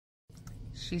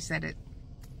She said it.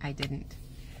 I didn't.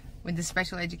 Would the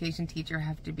special education teacher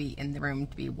have to be in the room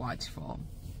to be watchful?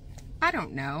 I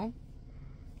don't know.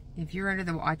 If you're under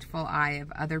the watchful eye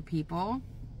of other people,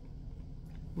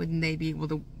 wouldn't they be able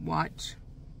to watch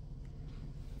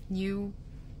you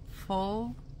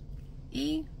fully?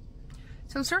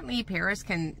 So certainly paras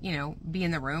can, you know, be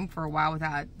in the room for a while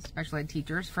without special ed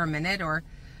teachers for a minute or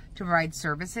to provide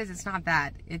services. It's not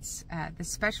that. It's the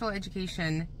special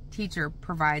education teacher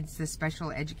provides the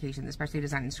special education, the specially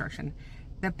designed instruction.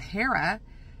 The para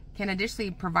can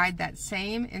additionally provide that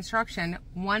same instruction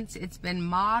once it's been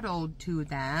modeled to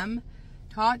them,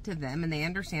 taught to them, and they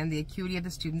understand the acuity of the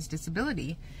student's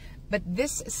disability. But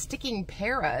this sticking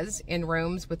paras in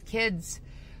rooms with kids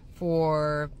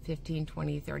for 15,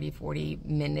 20, 30, 40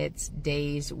 minutes,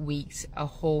 days, weeks, a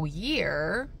whole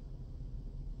year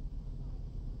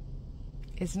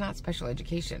is not special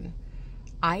education.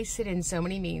 I sit in so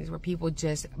many meetings where people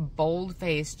just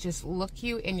bold-faced, just look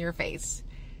you in your face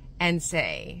and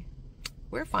say,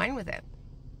 we're fine with it.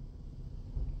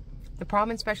 The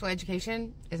problem in special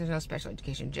education is there's no special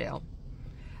education jail.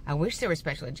 I wish there was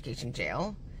special education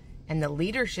jail, and the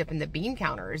leadership and the bean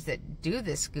counters that do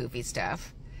this goofy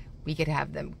stuff, we could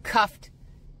have them cuffed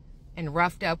and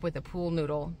roughed up with a pool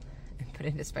noodle and put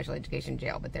into special education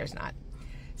jail, but there's not.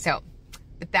 So,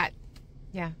 but that,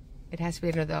 yeah, it has to be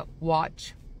under the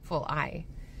watchful eye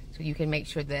so you can make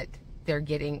sure that they're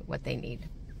getting what they need.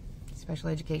 Special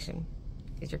education.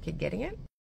 Is your kid getting it?